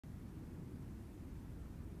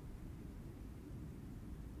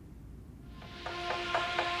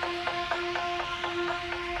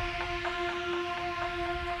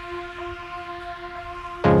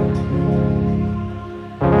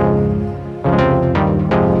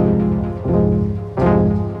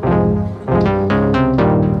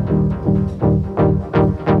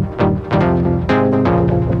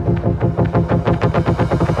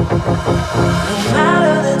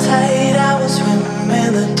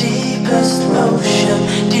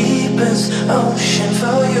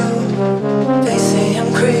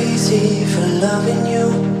loving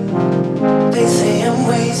you. They say I'm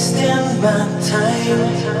wasting my time.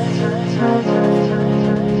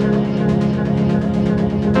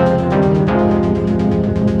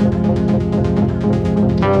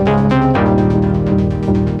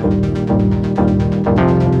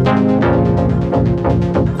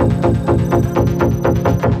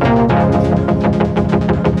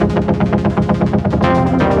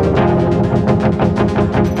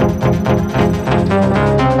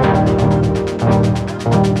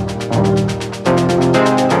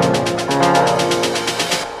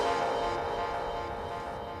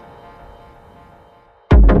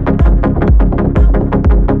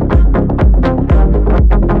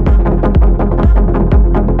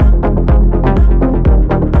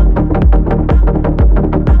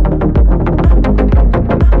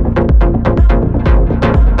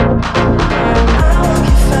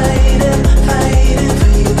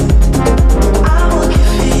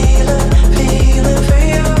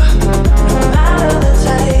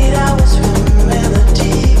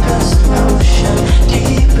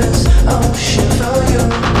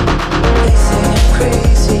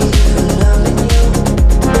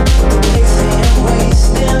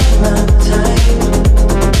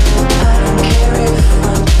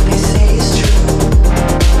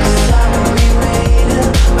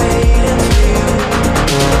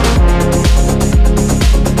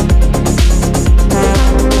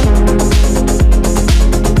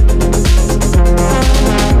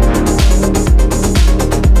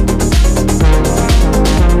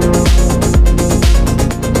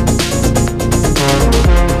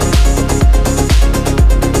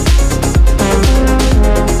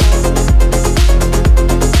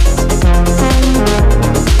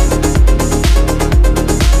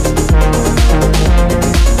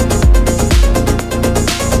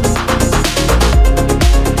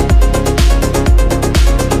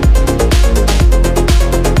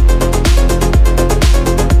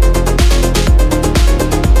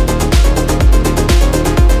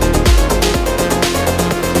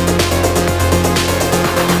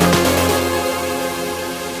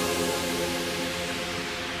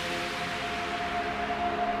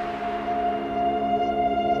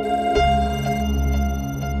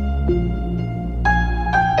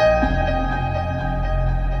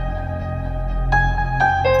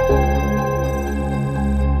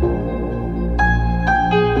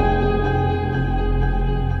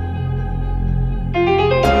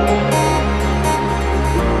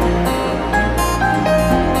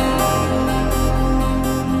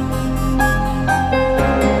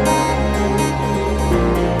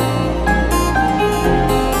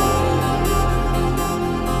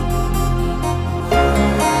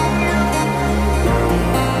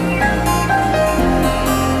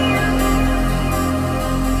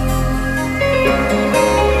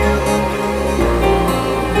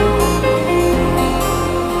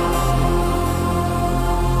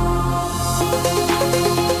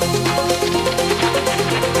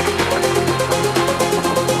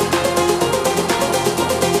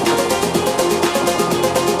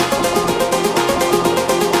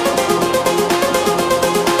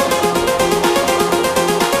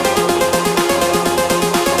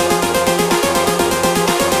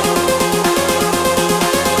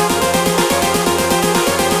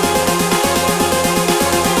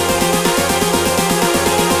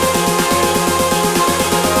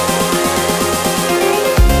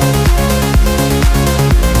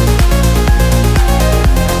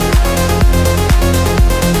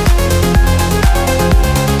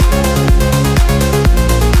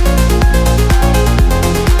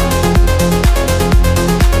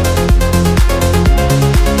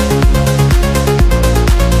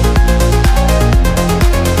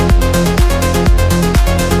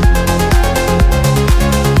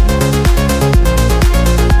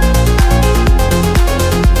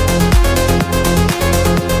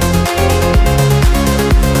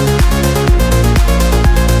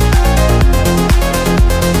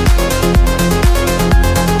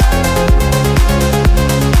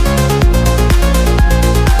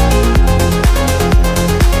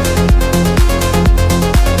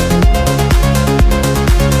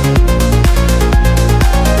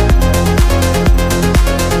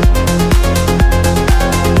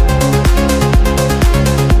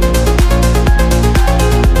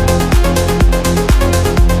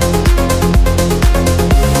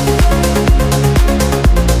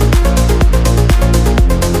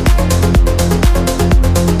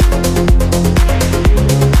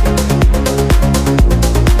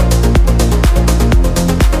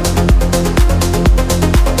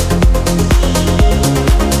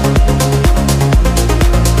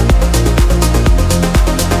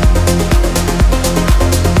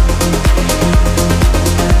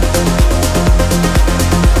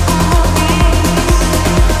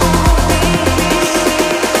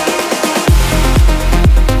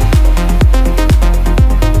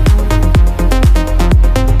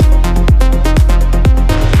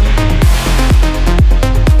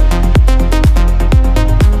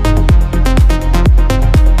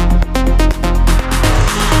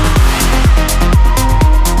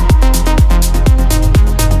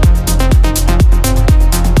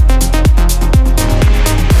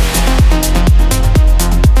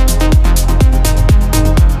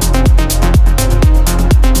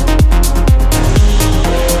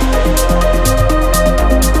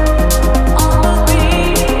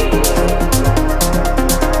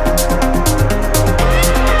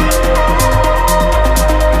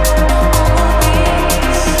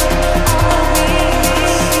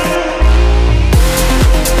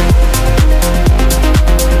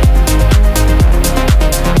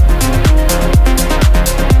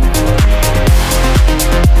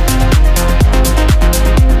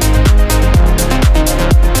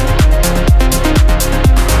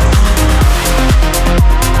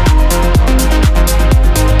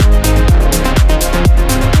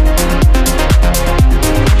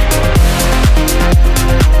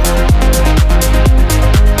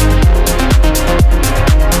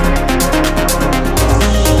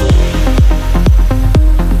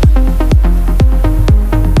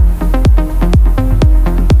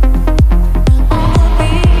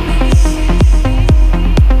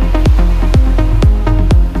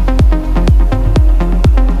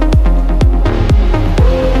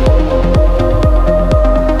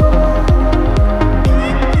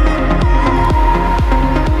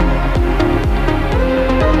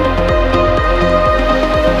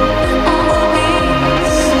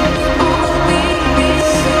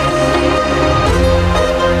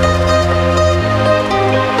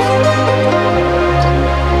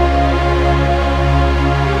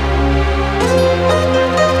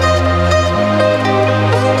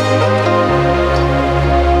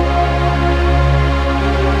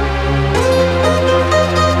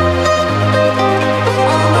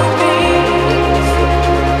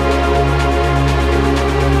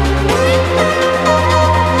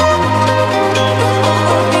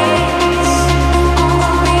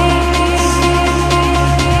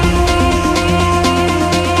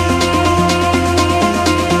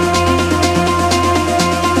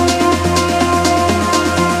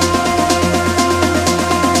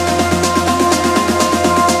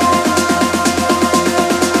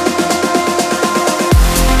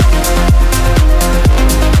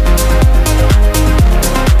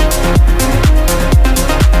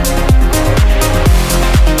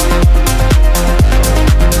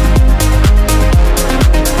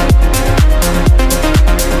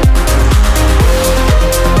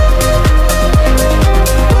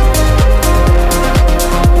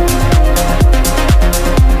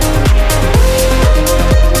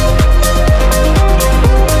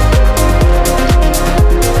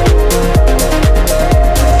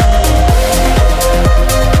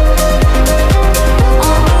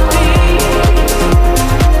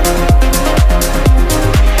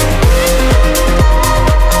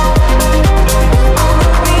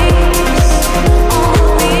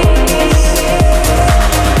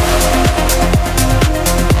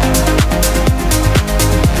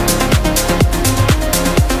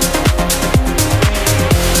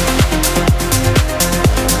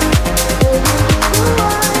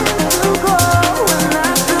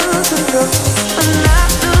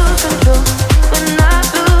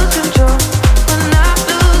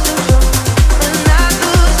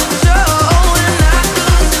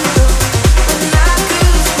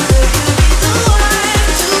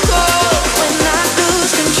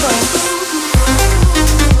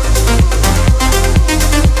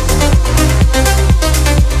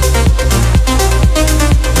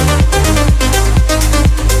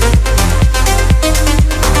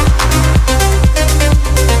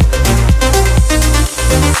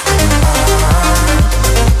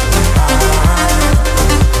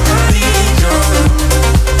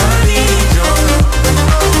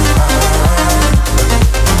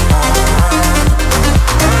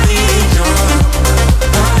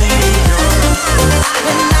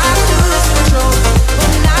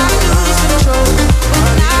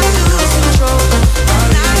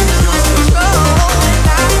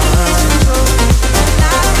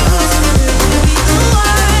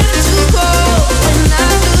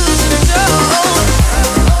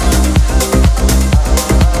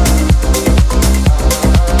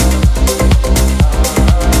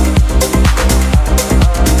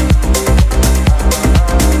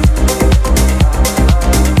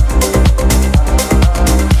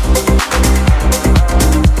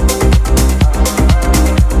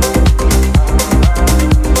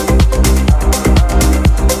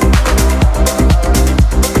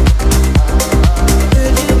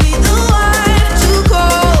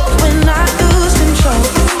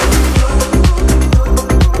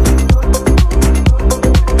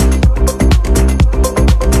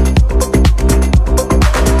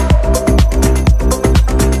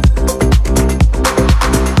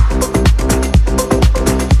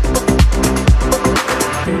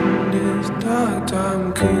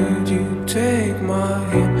 could you take my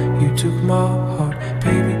hand? You took my heart,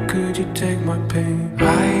 baby, could you take my pain?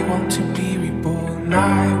 I want to be reborn,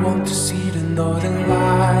 I want to see the northern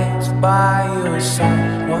lights by your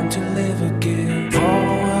side. Want to live again for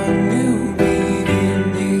a new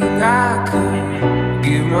beginning. I could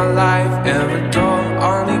give my life every dawn,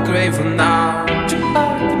 only grateful now. Too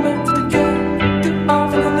hard to meant to get, too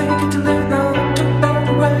often I make it to live now. Too bad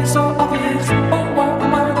the way so obvious. Oh, what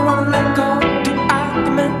am I to wanna let go? Too hard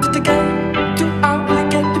to meant to get, too hard to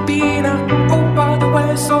get to be now. Oh, by the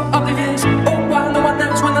way so obvious. Oh, why no one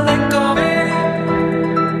else wanna let go?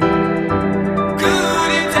 Could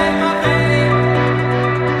you take my pain?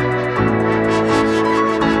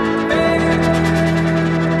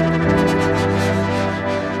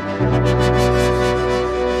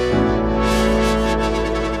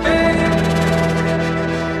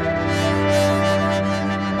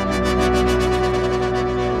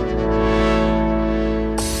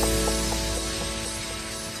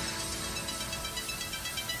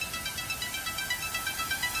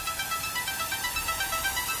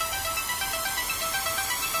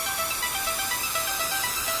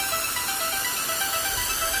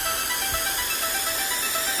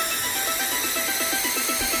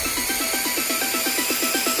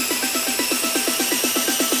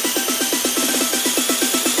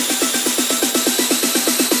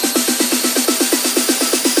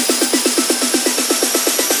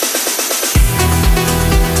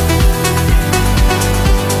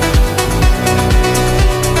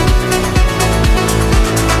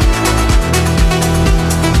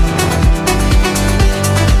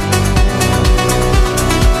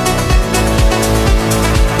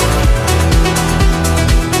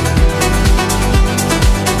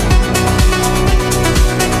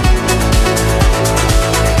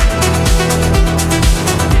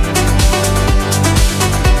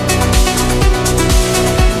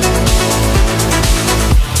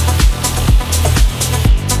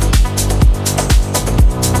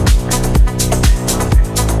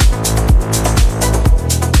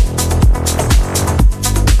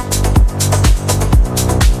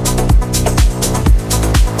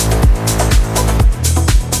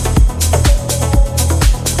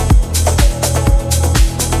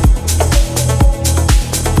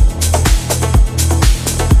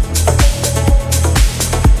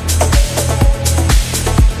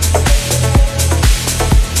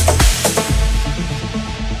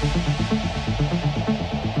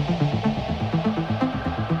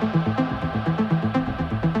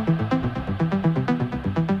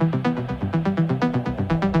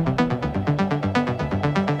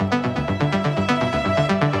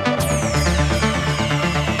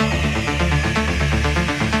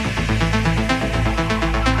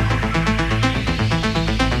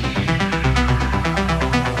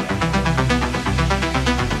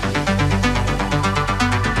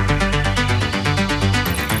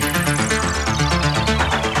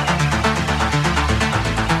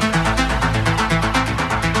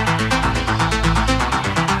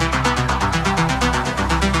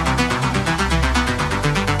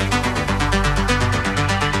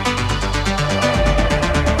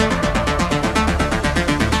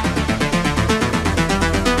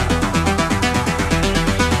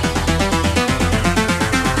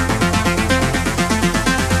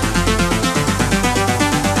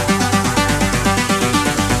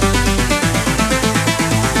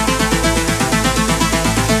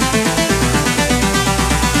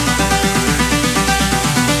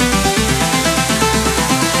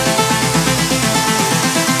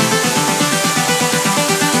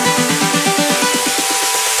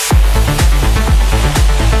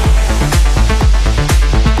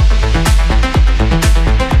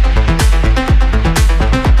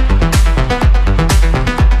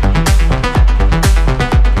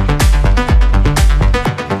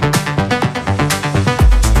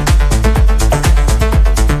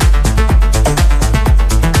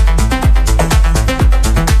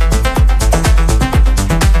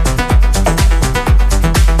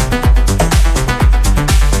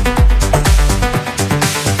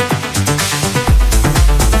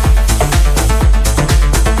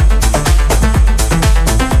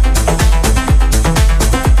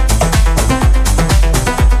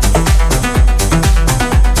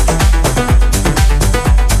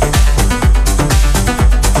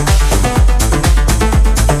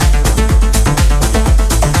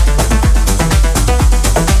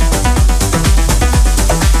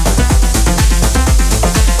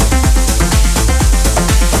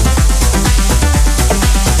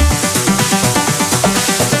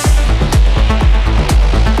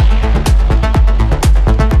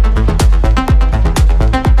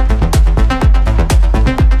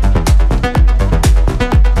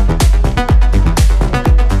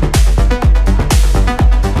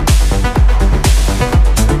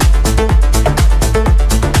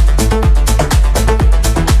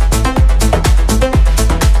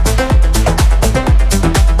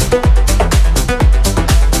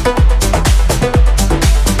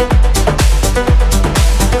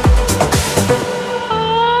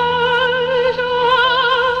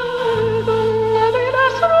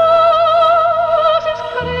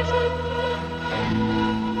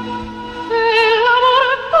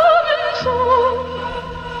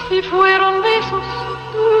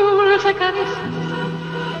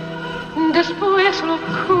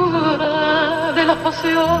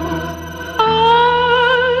 pasión.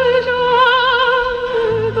 Ay, yo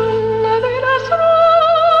donde las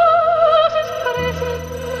rosas crecen,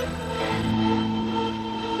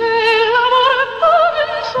 el amor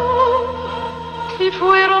comenzó y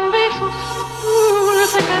fueron besos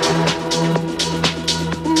dulces.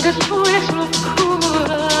 Después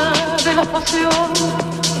locura de la pasión.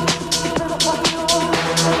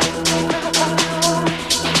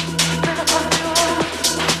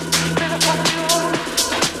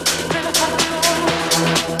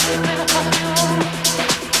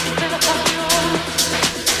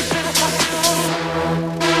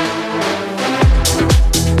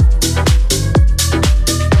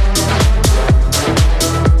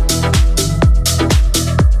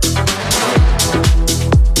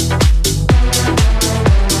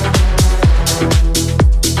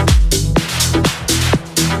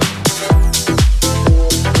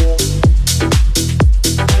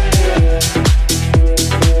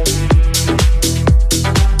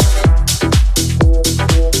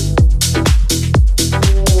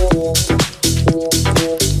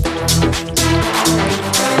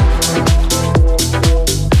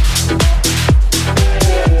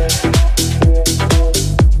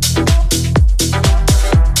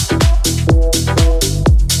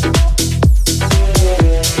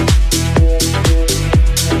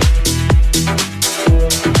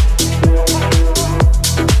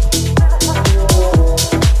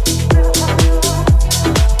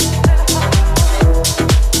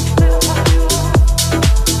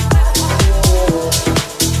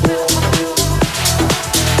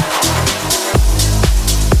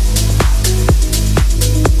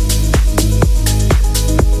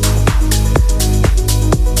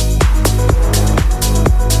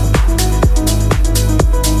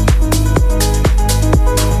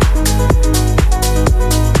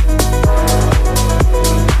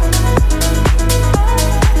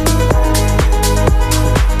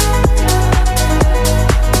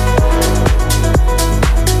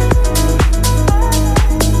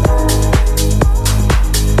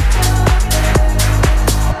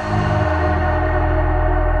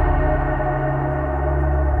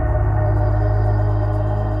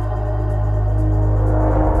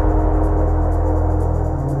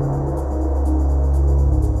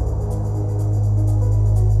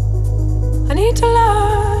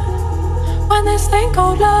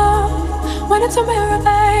 When it's a mirror,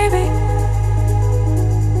 baby,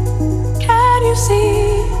 can you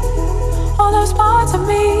see all those parts of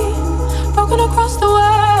me broken across the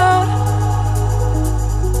world?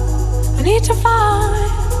 I need to find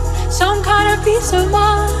some kind of peace of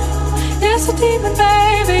mind. It's a demon,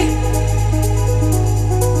 baby.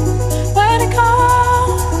 When it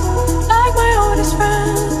comes like my oldest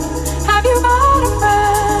friend, have you got a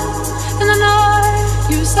friend? In the night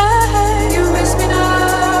you say you miss me now.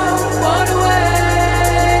 What a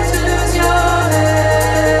way to lose your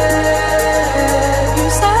head. You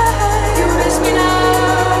say you miss me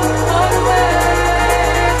now. What a way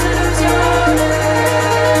to lose your head.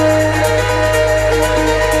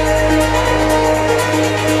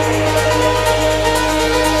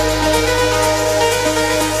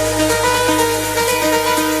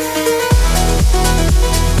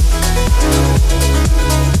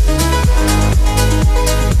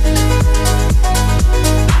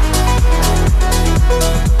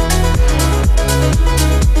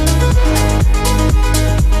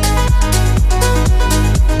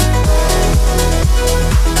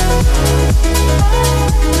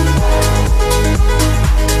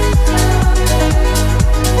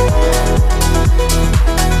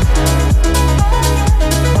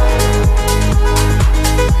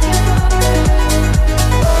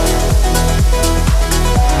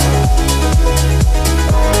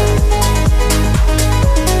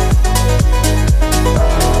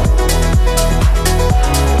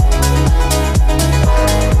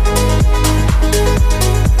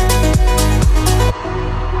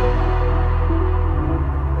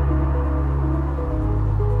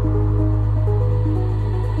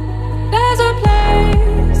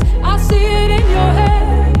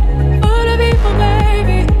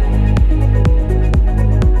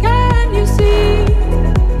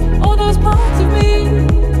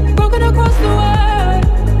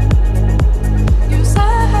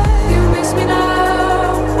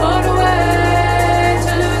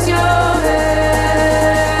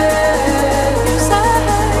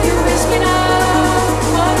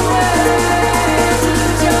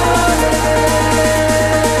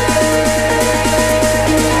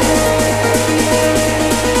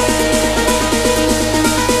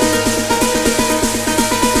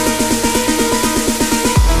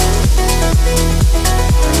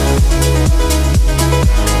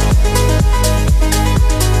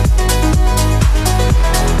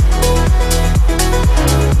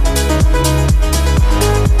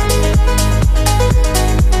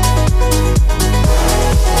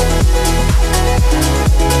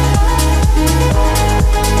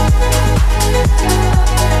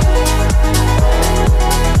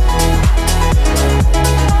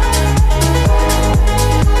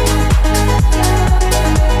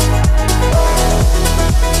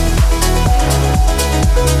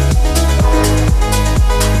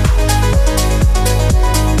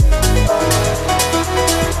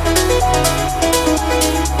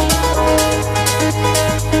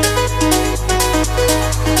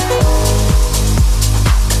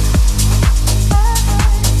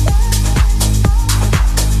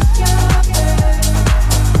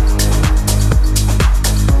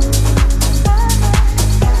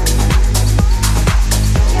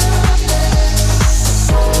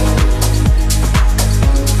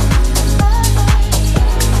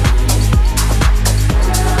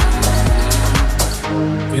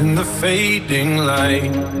 fading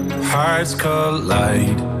light, hearts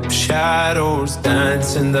collide, shadows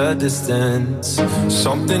dance in the distance.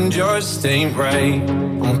 Something just ain't right,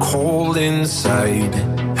 I'm cold inside.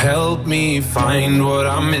 Help me find what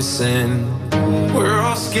I'm missing. We're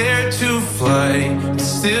all scared to fly, but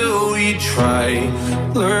still we try.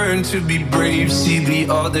 Learn to be brave, see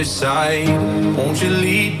the other side. Won't you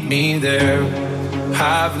lead me there?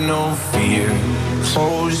 Have no fear.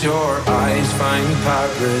 Close your eyes, find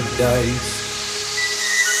paradise.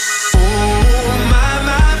 Oh my,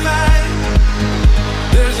 my, my.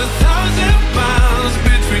 There's 1,000 miles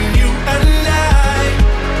between you and I.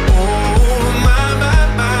 Oh my, my,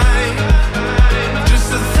 my.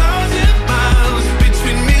 Just 1,000 miles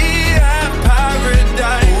between me and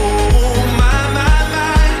paradise. Oh my, my,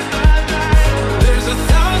 my. There's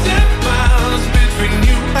 1,000 miles between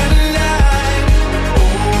you and I. Oh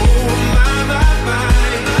my, my, my.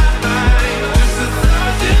 Just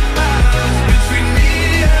 1,000 miles between me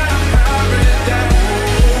and paradise.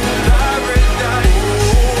 Paradise.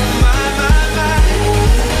 Oh my, my, my.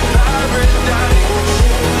 Paradise.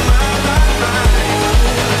 Oh my, my, my.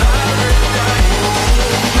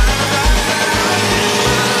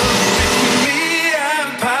 Me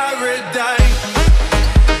and paradise.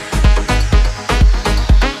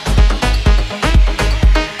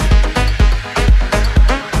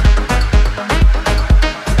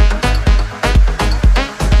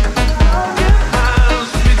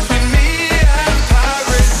 Miles between me and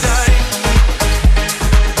paradise.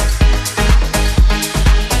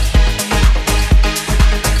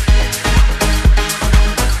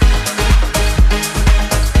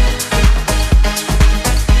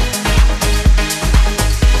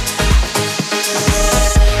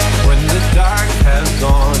 When the dark has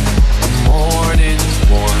gone, the morning's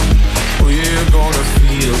warm. We're gonna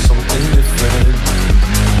feel something different.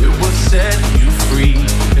 It will set you free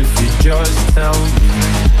if you just tell me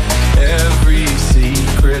every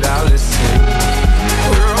secret I'll listen.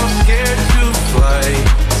 We're all scared to fly,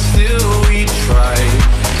 still we try.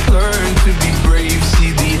 Learn to be brave,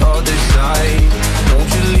 see the other side. Won't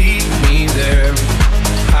you lead me there?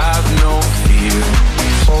 Have no fear.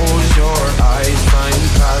 Close your eyes, find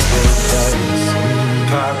paradise.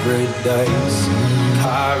 Paradise,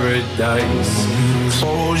 paradise.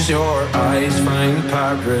 Close your eyes, find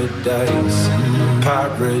paradise.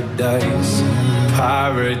 Paradise,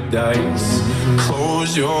 paradise.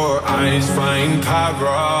 Close your eyes, find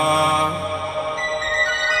paradise.